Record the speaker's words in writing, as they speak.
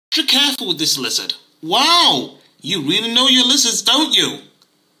Extra careful with this lizard. Wow, you really know your lizards, don't you?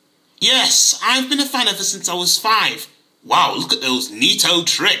 Yes, I've been a fan ever since I was 5. Wow, look at those neato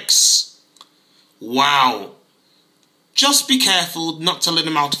tricks. Wow. Just be careful not to let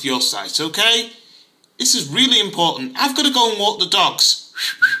him out of your sight, okay? This is really important. I've got to go and walk the dogs.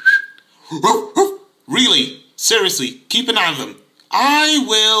 Really, seriously, keep an eye on them. I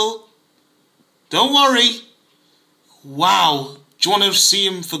will. Don't worry. Wow, do you want to see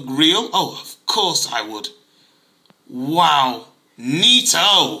him for real? Oh, of course I would. Wow,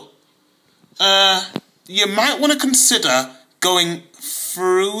 neato. You might want to consider going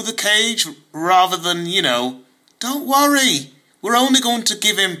through the cage rather than, don't worry. We're only going to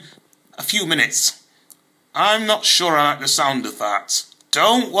give him a few minutes. I'm not sure I like the sound of that.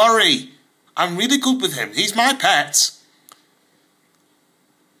 Don't worry. I'm really good with him. He's my pet.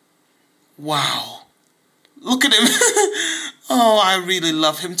 Wow. Look at him. Oh, I really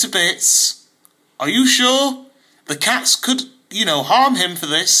love him to bits. Are you sure? The cats could, harm him for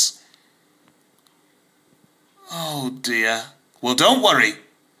this. Oh dear. Well, don't worry.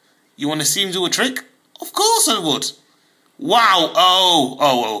 You want to see him do a trick? Of course I would. Wow.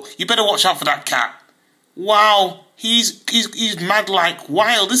 Oh. You better watch out for that cat. Wow. He's mad like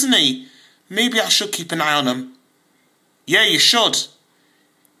wild, isn't he? Maybe I should keep an eye on him. Yeah, you should.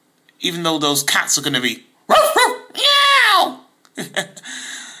 Even though those cats are going to be... Meow!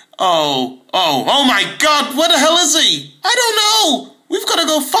 Oh my God, where the hell is he? I don't know. We've got to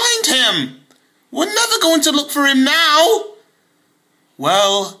go find him. We're never going to look for him now.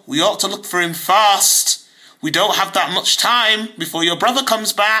 Well, we ought to look for him fast. We don't have that much time before your brother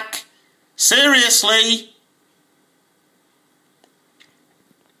comes back. Seriously.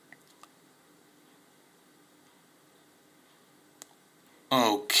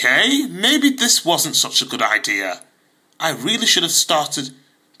 Okay, maybe this wasn't such a good idea. I really should have started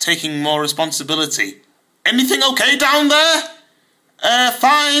taking more responsibility. Anything okay down there?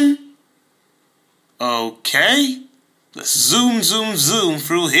 Fine. Okay. Let's zoom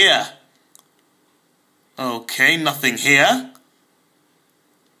through here. Okay, nothing here.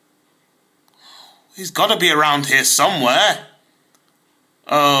 He's got to be around here somewhere.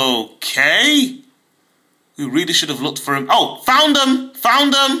 Okay. We really should have looked for him. Oh, found him!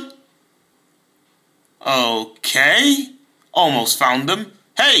 Found him! Okay. Almost found him.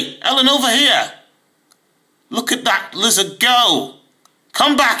 Hey, Ellen, over here. Look at that lizard go.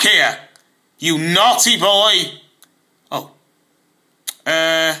 Come back here. You naughty boy. Oh.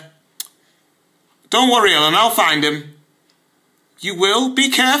 Don't worry, Ellen, I'll find him. You will? Be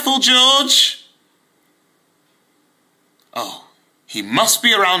careful, George. Oh, he must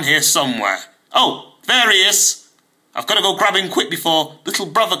be around here somewhere. Oh, there he is. I've got to go grab him quick before little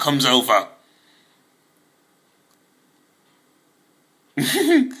brother comes over.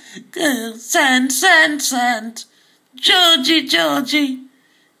 Sand. Georgie.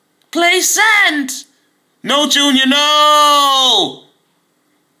 Play sand. No, Junior, no. Oh,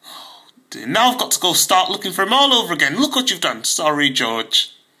 dear. Now I've got to go start looking for him all over again. Look what you've done. Sorry,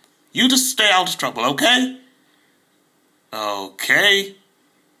 George. You just stay out of trouble, okay? Okay.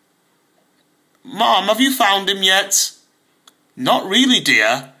 Mom, have you found him yet? Not really,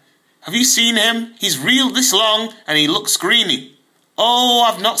 dear. Have you seen him? He's real this long and he looks greeny. Oh,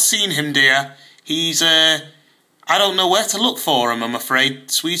 I've not seen him, dear. He's, I don't know where to look for him, I'm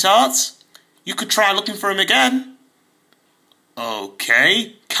afraid, sweetheart. You could try looking for him again.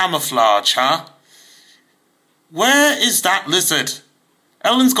 Okay, camouflage, huh? Where is that lizard?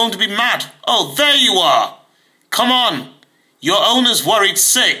 Ellen's going to be mad. Oh, there you are. Come on. Your owner's worried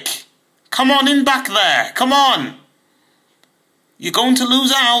sick. Come on in back there. Come on. You're going to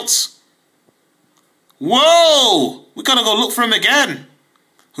lose out. Whoa! We gotta go look for him again.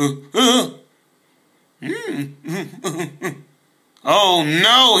 Oh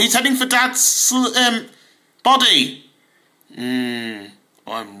no! He's heading for Dad's body. Oh,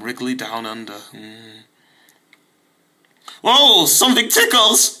 I'm wriggly down under. Whoa! Something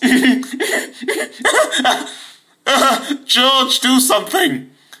tickles. George, do something.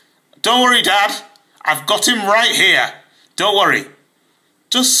 Don't worry, Dad. I've got him right here. Don't worry.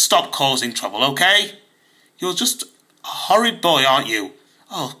 Just stop causing trouble, okay? You're just a horrid boy, aren't you?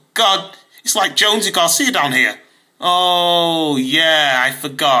 Oh, God. It's like Jonesy Garcia down here. Oh, yeah, I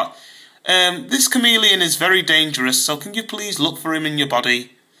forgot. This chameleon is very dangerous, so can you please look for him in your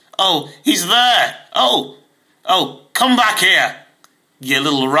body? Oh, he's there. Oh, come back here, you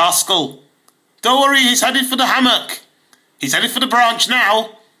little rascal. Don't worry, he's headed for the hammock. He's headed for the branch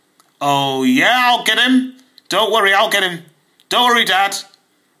now. Oh, yeah, I'll get him. Don't worry, I'll get him. Don't worry, Dad.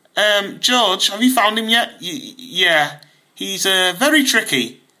 George, have you found him yet? Yeah, he's very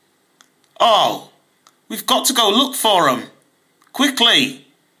tricky. Oh, we've got to go look for him. Quickly.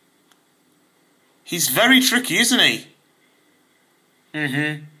 He's very tricky, isn't he?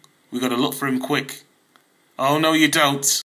 We've got to look for him quick. Oh, no, you don't.